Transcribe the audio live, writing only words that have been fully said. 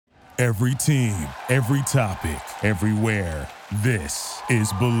Every team, every topic, everywhere. This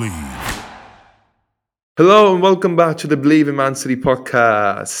is Believe. Hello and welcome back to the Believe in Man City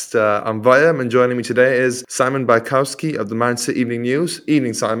podcast. I'm Vayam and joining me today is Simon Bajkowski of the Man City Evening News.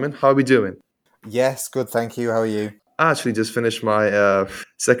 Evening, Simon. How are we doing? Yes, good, thank you. How are you? I actually just finished my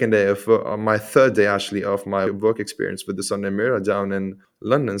my third day actually of my work experience with the Sunday Mirror down in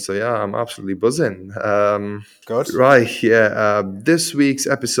London. So yeah, I'm absolutely buzzing. Good. Right, yeah. This week's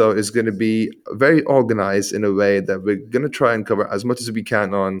episode is going to be very organized in a way that we're going to try and cover as much as we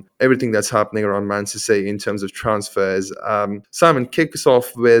can on everything that's happening around Manchester City in terms of transfers. Simon, kick us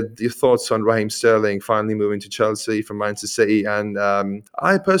off with your thoughts on Raheem Sterling finally moving to Chelsea from Manchester City. And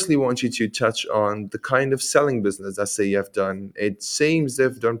I personally want you to touch on the kind of selling business that City have done. It seems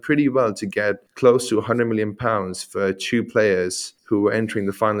they've done pretty well to get close to £100 million for two players who were entering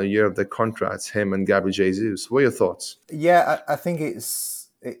the final year of their contracts, him and Gabriel Jesus. What are your thoughts? Yeah, I think it's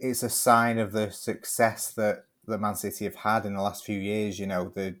a sign of the success that Man City have had in the last few years. You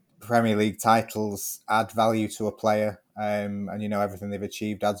know, the Premier League titles add value to a player, and you know everything they've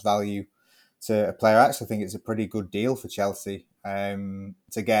achieved adds value to a player. I actually think it's a pretty good deal for Chelsea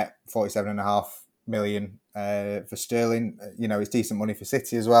to get 47.5 million for Sterling. You know, it's decent money for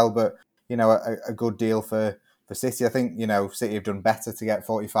City as well, but you know, a good deal for City. I think, you know, City have done better to get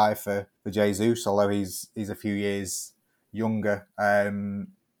 45 for Jesus, although he's a few years younger.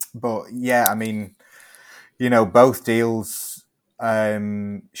 But yeah, I mean, you know, both deals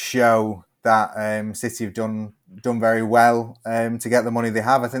show that City have done very well to get the money they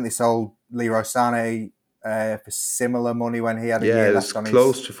have. I think they sold Leroy Sané for similar money when he had a year left on his... Yeah, it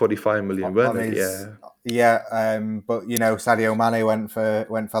was close to 45 million, wasn't it? Yeah. Yeah, but you know, Sadio Mane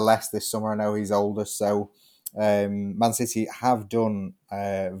went for less this summer. I know he's older, so Man City have done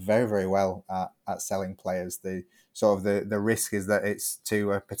very, very well at selling players. The risk is that it's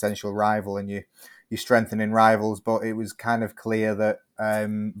to a potential rival, and you're strengthening rivals. But it was kind of clear that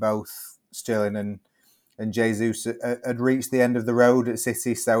both Sterling and Jesus had reached the end of the road at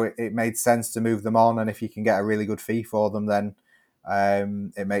City, so it made sense to move them on. And if you can get a really good fee for them, then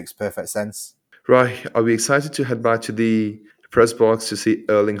it makes perfect sense. Right. Are we excited to head back to the press box to see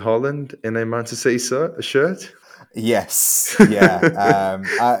Erling Haaland in a Manchester City shirt? Yes, yeah.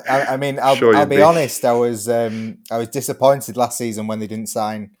 I mean, I'll be honest. I was disappointed last season when they didn't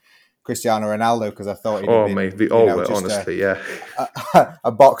sign Cristiano Ronaldo because I thought he'd have been, mate, we all were, honestly, yeah,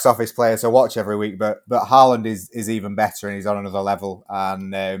 a box office player to watch every week. But Haaland is even better, and he's on another level.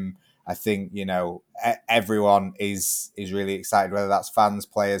 And I think, you know, everyone is really excited. Whether that's fans,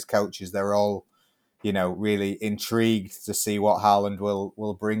 players, coaches, they're all, you know, really intrigued to see what Haaland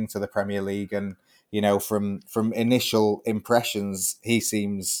will bring to the Premier League. And you know, from initial impressions, he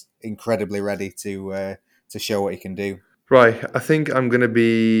seems incredibly ready to show what he can do. Right. I think I'm going to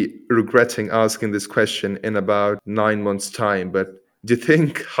be regretting asking this question in about 9 months' time. But do you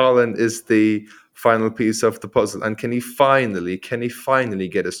think Haaland is the final piece of the puzzle, and can he finally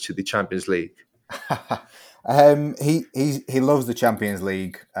get us to the Champions League? He loves the Champions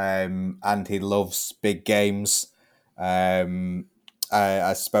League, and he loves big games.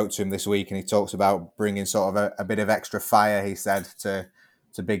 I spoke to him this week, and he talks about bringing sort of a bit of extra fire, he said, to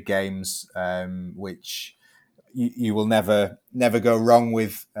big games, which you will never go wrong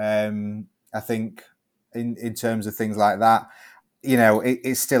with. I think in terms of things like that, you know,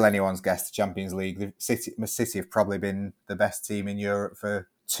 it's still anyone's guess. The Champions League, City have probably been the best team in Europe for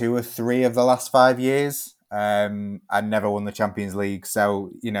 2 or 3 of the last 5 years, and never won the Champions League.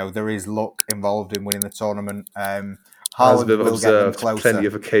 So you know there is luck involved in winning the tournament. Haaland will get them closer. Plenty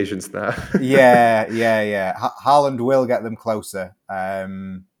of occasions now. Yeah. Haaland will get them closer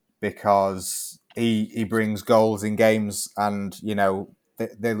because he brings goals in games, and you know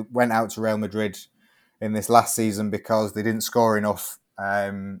they went out to Real Madrid in this last season because they didn't score enough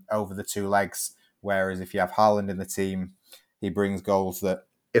over the 2 legs. Whereas if you have Haaland in the team, he brings goals that.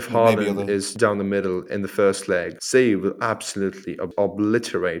 If Haaland is down the middle in the first leg, City will absolutely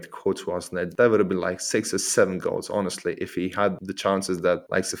obliterate Courtois. That would have been like 6 or 7 goals, honestly, if he had the chances that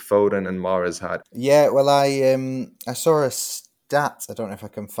like Foden and Mahrez had. Yeah, well, I saw a stat. I don't know if I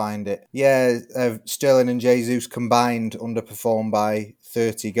can find it. Yeah, Sterling and Jesus combined underperformed by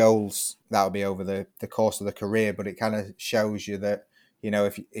 30 goals. That would be over the course of the career, but it kind of shows you that, you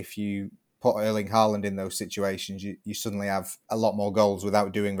know, if you put Erling Haaland in those situations, you suddenly have a lot more goals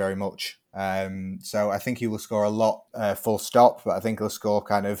without doing very much. So I think he will score a lot full stop, but I think he'll score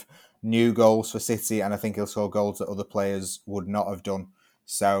kind of new goals for City, and I think he'll score goals that other players would not have done.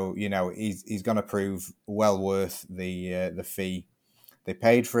 So, you know, he's going to prove well worth the fee they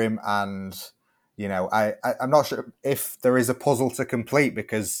paid for him. And, you know, I'm not sure if there is a puzzle to complete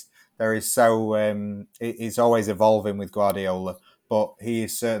because there is so it's always evolving with Guardiola, but he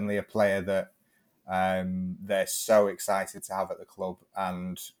is certainly a player that they're so excited to have at the club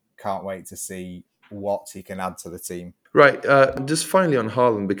and can't wait to see what he can add to the team. Right. Just finally on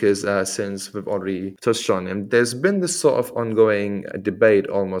Haaland, because since we've already touched on him, there's been this sort of ongoing debate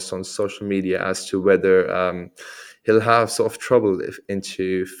almost on social media as to whether he'll have sort of trouble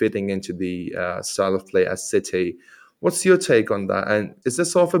into fitting into the style of play at City. What's your take on that? And is there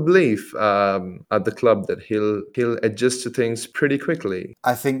sort of a belief at the club that he'll adjust to things pretty quickly?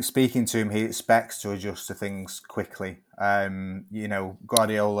 I think speaking to him, he expects to adjust to things quickly.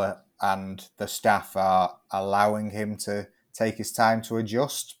 Guardiola and the staff are allowing him to take his time to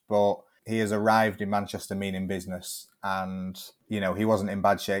adjust, but he has arrived in Manchester meaning business, and he wasn't in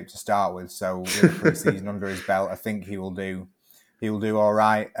bad shape to start with. So with a pre-season under his belt, I think he will do all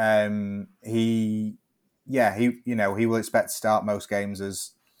right. He will expect to start most games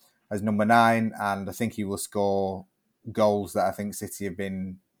as number 9, and I think he will score goals that I think City have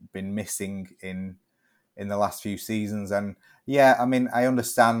been missing in the last few seasons. And yeah, I mean, I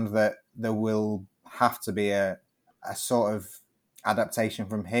understand that there will have to be a sort of adaptation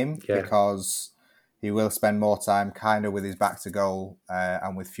from him, because he will spend more time kind of with his back to goal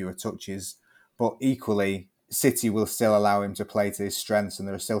and with fewer touches. But equally, City will still allow him to play to his strengths, and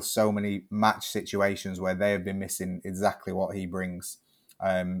there are still so many match situations where they have been missing exactly what he brings.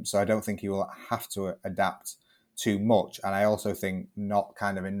 So I don't think he will have to adapt too much. And I also think not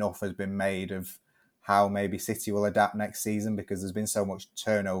kind of enough has been made of how maybe City will adapt next season, because there's been so much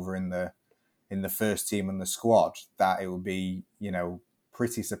turnover in the first team and the squad that it would be,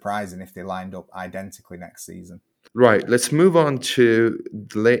 pretty surprising if they lined up identically next season. Right, let's move on to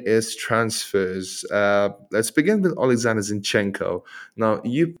the latest transfers. Let's begin with Alexander Zinchenko. Now,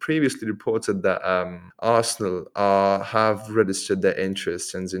 you previously reported that Arsenal have registered their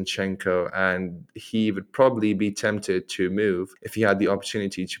interest in Zinchenko, and he would probably be tempted to move if he had the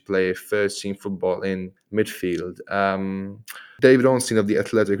opportunity to play first-team football in midfield. David Ornstein of The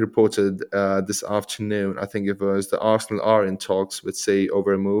Athletic reported this afternoon, I think it was, that Arsenal are in talks with City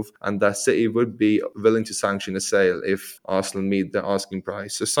over a move, and that City would be willing to sanction a sale if Arsenal meet the asking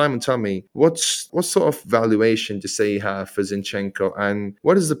price. So Simon, tell me, what sort of valuation does City have for Zinchenko, and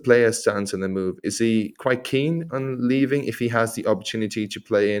what is the player's stance on the move? Is he quite keen on leaving if he has the opportunity to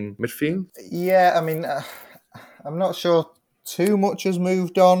play in midfield? Yeah, I mean, I'm not sure too much has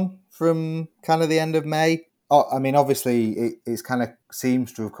moved on from kind of the end of May. I mean, obviously, it's kind of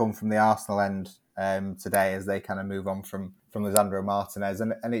seems to have come from the Arsenal end today as they kind of move on from Lisandro Martinez.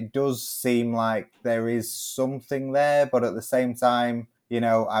 And it does seem like there is something there, but at the same time,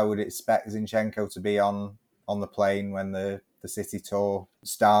 I would expect Zinchenko to be on the plane when the City tour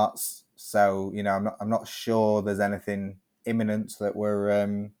starts. So, I'm not sure there's anything imminent that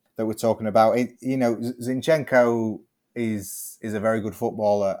we're talking about. Zinchenko is a very good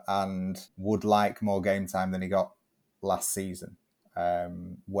footballer and would like more game time than he got last season.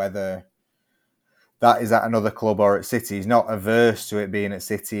 Whether that is at another club or at City, he's not averse to it being at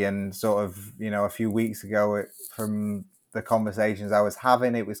City. And sort of, a few weeks ago, from the conversations I was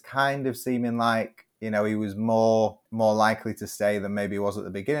having, it was kind of seeming like, he was more likely to stay than maybe he was at the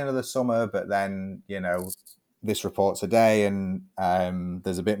beginning of the summer. But then, this report today, and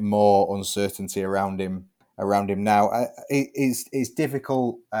there's a bit more uncertainty around him now. It's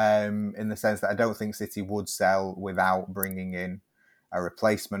difficult in the sense that I don't think City would sell without bringing in a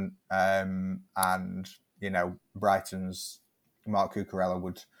replacement, and Brighton's Marc Cucurella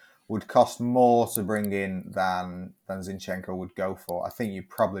would cost more to bring in than Zinchenko would go for. I think you'd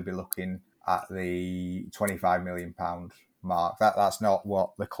probably be looking at the £25 million mark. That's not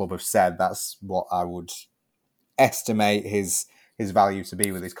what the club have said. That's what I would estimate his value to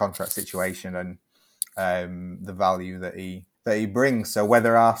be with his contract situation and the value that he brings. So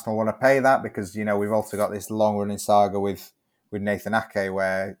whether Arsenal want to pay that, because we've also got this long running saga with Nathan Ake,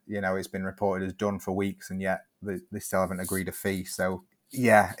 where it's been reported as done for weeks, and yet they still haven't agreed a fee. So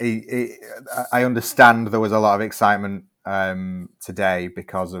yeah, I understand there was a lot of excitement today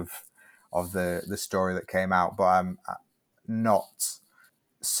because of the story that came out, but I'm not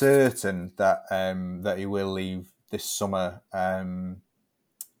certain that that he will leave this summer,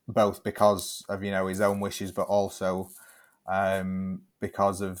 both because of his own wishes, but also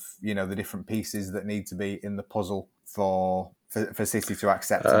because of the different pieces that need to be in the puzzle for City to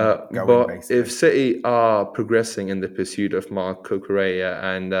accept him going. But basically, if City are progressing in the pursuit of Marc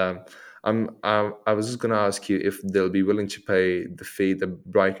Cucurella, and I was just going to ask you if they'll be willing to pay the fee that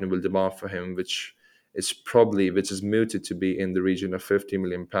Brighton will demand for him, which is mooted to be in the region of £50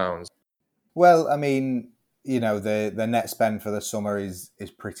 million. Well, I mean, the net spend for the summer is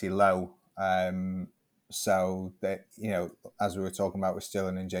pretty low. So that, as we were talking about with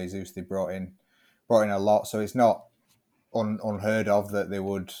Sterling and Jesus, they brought in a lot. So it's not unheard of that they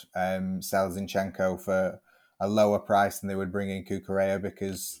would sell Zinchenko for a lower price than they would bring in Cucurella,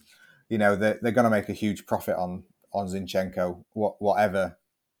 because they're going to make a huge profit on Zinchenko, whatever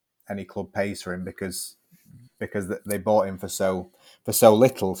any club pays for him, because they bought him for so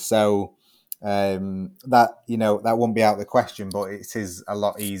little. So that won't be out of the question, but it is a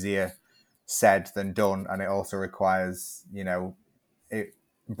lot easier said than done, and it also requires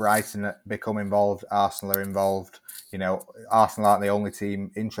Brighton become involved, Arsenal are involved. Arsenal aren't the only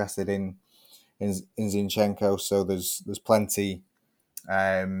team interested in Zinchenko, so there's plenty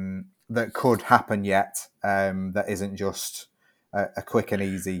that could happen yet. That isn't just a quick and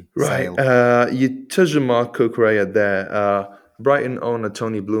easy sale. You touched on Marco Correa there. Brighton owner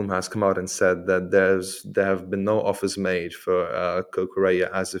Tony Bloom has come out and said that there have been no offers made for Correa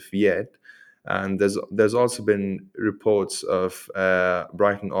as of yet, and there's also been reports of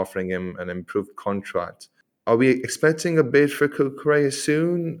Brighton offering him an improved contract. Are we expecting a bid for Correa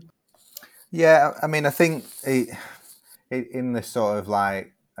soon? Yeah, I mean, I think in this sort of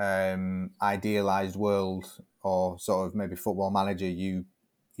like idealized world, or sort of maybe Football Manager, you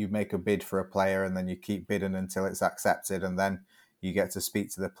make a bid for a player and then you keep bidding until it's accepted, and then you get to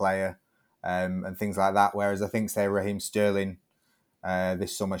speak to the player and things like that. Whereas I think, say, Raheem Sterling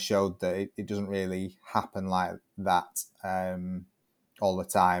this summer showed that it doesn't really happen like that all the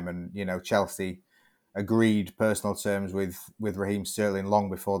time. And Chelsea agreed personal terms with Raheem Sterling long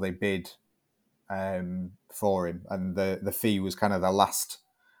before they bid for him, and the fee was kind of the last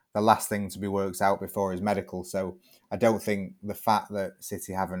thing to be worked out before his medical. So I don't think the fact that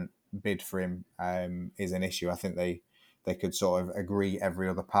City haven't bid for him is an issue. I think they could sort of agree every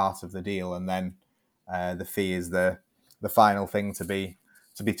other part of the deal, and then the fee is the final thing to be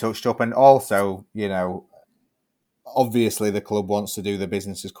touched up. And also, obviously the club wants to do the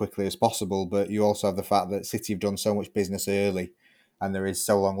business as quickly as possible, but you also have the fact that City have done so much business early, and there is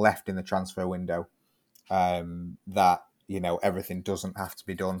so long left in the transfer window that everything doesn't have to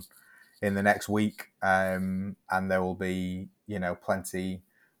be done in the next week, and there will be plenty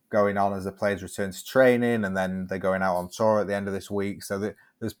going on as the players return to training, and then they're going out on tour at the end of this week. So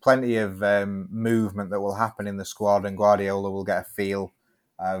there's plenty of movement that will happen in the squad, and Guardiola will get a feel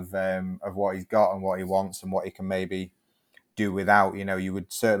of what he's got and what he wants and what he can maybe do without. You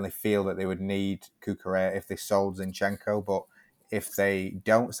would certainly feel that they would need Cucurella if they sold Zinchenko, but if they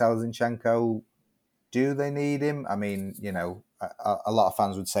don't sell Zinchenko, do they need him? I mean, a lot of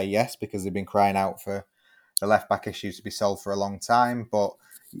fans would say yes, because they've been crying out for the left-back issue to be solved for a long time. But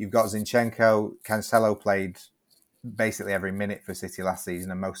you've got Zinchenko. Cancelo played basically every minute for City last season,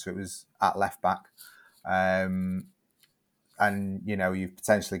 and most of it was at left-back. And, you've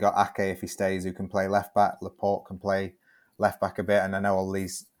potentially got Ake, if he stays, who can play left-back. Laporte can play left-back a bit. And I know all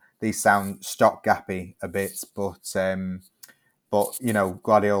these sound stopgappy a bit, but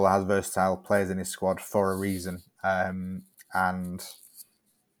Guardiola has versatile players in his squad for a reason, and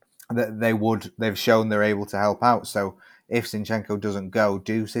they've shown they're able to help out. So if Zinchenko doesn't go,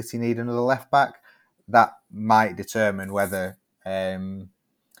 do City need another left back? That might determine whether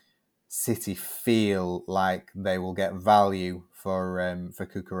City feel like they will get value for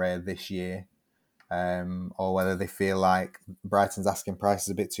Cucurella this year, or whether they feel like Brighton's asking price is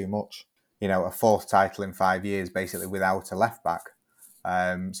a bit too much. A fourth title in 5 years, basically without a left back.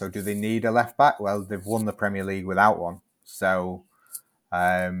 So do they need a left back? Well, they've won the Premier League without one. So,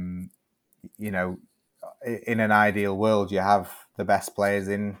 in an ideal world, you have the best players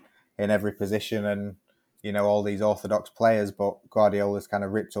in every position, and all these orthodox players. But Guardiola's kind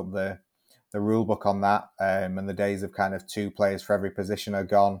of ripped up the rule book on that, and the days of kind of 2 players for every position are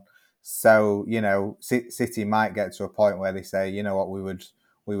gone. So City might get to a point where they say, what,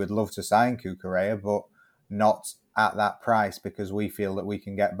 we would love to sign Cucurella, but not at that price, because we feel that we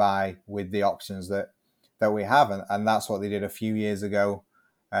can get by with the options that we have. And that's what they did a few years ago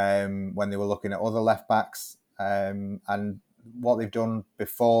when they were looking at other left backs, and what they've done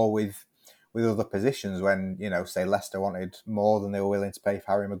before with other positions, when, say Leicester wanted more than they were willing to pay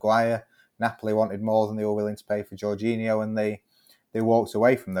for Harry Maguire, Napoli wanted more than they were willing to pay for Jorginho, and they walked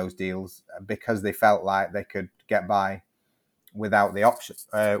away from those deals because they felt like they could get by without the option,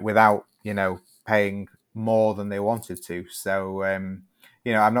 without paying more than they wanted to. So I'm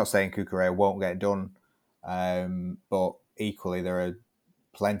not saying Cucurella won't get done, but equally there are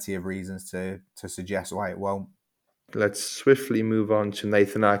plenty of reasons to suggest why it won't. Let's swiftly move on to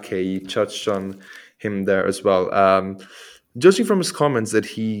Nathan Ake. You touched on him there as well. Judging from his comments that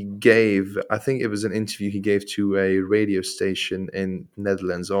he gave, I think it was an interview he gave to a radio station in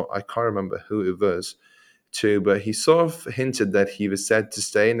Netherlands, or I can't remember who it was to, but he sort of hinted that he was set to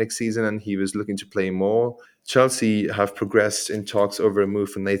stay next season and he was looking to play more. Chelsea have progressed in talks over a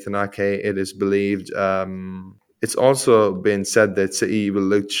move for Nathan Ake, it is believed. It's also been said that City will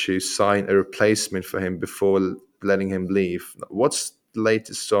look to sign a replacement for him before letting him leave. What's the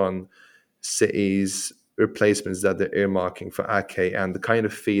latest on City's replacements that they're earmarking for Ake and the kind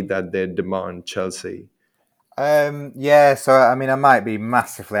of fee that they demand Chelsea? Yeah, so I mean, I might be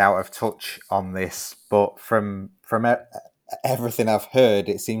massively out of touch on this, but from everything I've heard,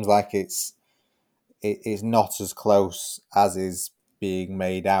 it seems like it's not as close as is being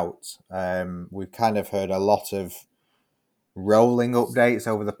made out. We've kind of heard a lot of rolling updates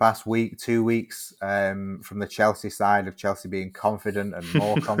over the past week, 2 weeks, from the Chelsea side, of Chelsea being confident and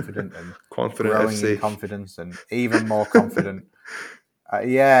more confident and Confident growing FC. in confidence and even more confident.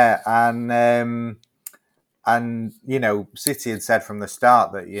 And you know, City had said from the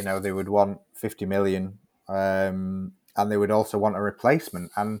start that, you know, they would want 50 million, and they would also want a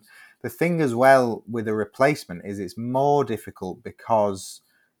replacement. And the thing as well with a replacement is it's more difficult because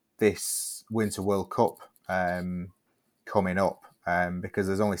this Winter World Cup coming up, because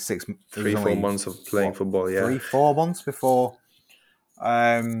there's only 3-4 months of playing football. 3-4 months before.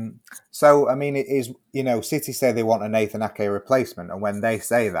 So I mean, it is, you know, City say they want a Nathan Ake replacement, and when they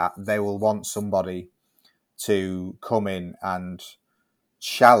say that, they will want somebody to come in and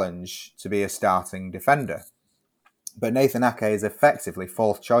challenge to be a starting defender. But Nathan Ake is effectively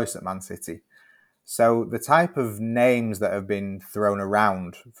fourth choice at Man City. So the type of names that have been thrown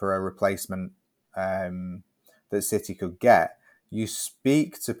around for a replacement that City could get, you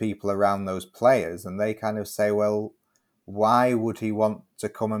speak to people around those players and they kind of say, well, why would he want to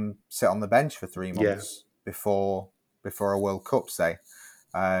come and sit on the bench for 3 months before a World Cup, say?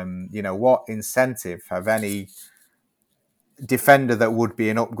 You know, what incentive have any defender that would be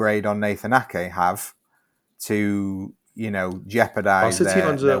an upgrade on Nathan Ake have to, you know, jeopardise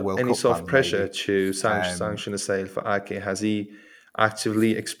their World Cup? Any sort of pressure maybe to sanction a sale for Ake? Has he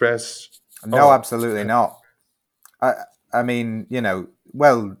actively expressed? No, absolutely not. I mean, you know,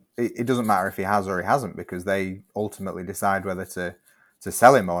 well, it doesn't matter if he has or he hasn't, because they ultimately decide whether to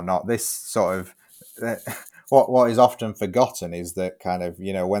sell him or not. This sort of what is often forgotten is that kind of,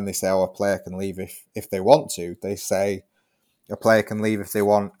 you know, when they say, oh, a player can leave if they want to, they say a player can leave if they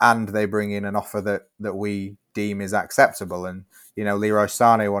want, and they bring in an offer that we deem is acceptable. And, you know, Leroy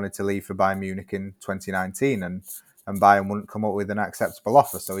Sané wanted to leave for Bayern Munich in 2019, and Bayern wouldn't come up with an acceptable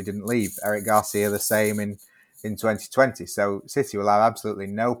offer, so he didn't leave. Eric Garcia the same in 2020. So City will have absolutely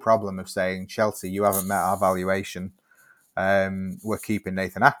no problem of saying, Chelsea, you haven't met our valuation. We're keeping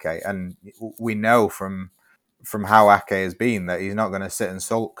Nathan Ake. And we know from how Ake has been that he's not going to sit and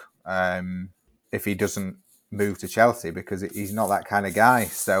sulk if he doesn't move to Chelsea, because he's not that kind of guy.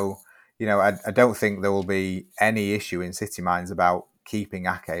 So, you know, I don't think there will be any issue in City minds about keeping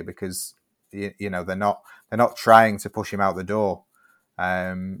Ake, because, you know, they're not trying to push him out the door.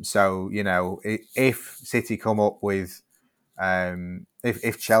 So, you know, if City come up with,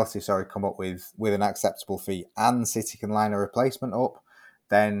 if Chelsea, come up with an acceptable fee and City can line a replacement up,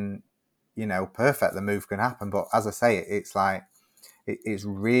 then, you know, perfect, the move can happen. But as I say, it's like, it's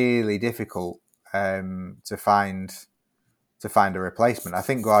really difficult to find a replacement. I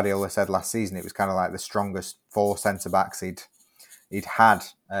think Guardiola said last season it was kind of like the strongest 4 centre-backs he'd had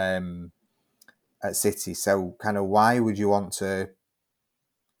at City. So kind of why would you want to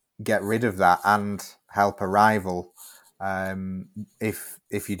get rid of that and help a rival if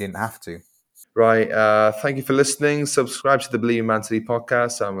you didn't have to? Right. Thank you for listening. Subscribe to the Believe in Man City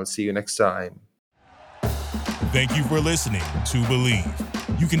podcast, and we'll see you next time. Thank you for listening to Believe.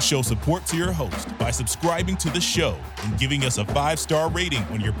 You can show support to your host by subscribing to the show and giving us a 5-star rating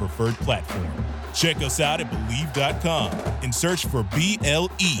on your preferred platform. Check us out at Believe.com and search for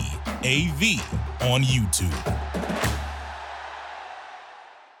BLEAV on YouTube.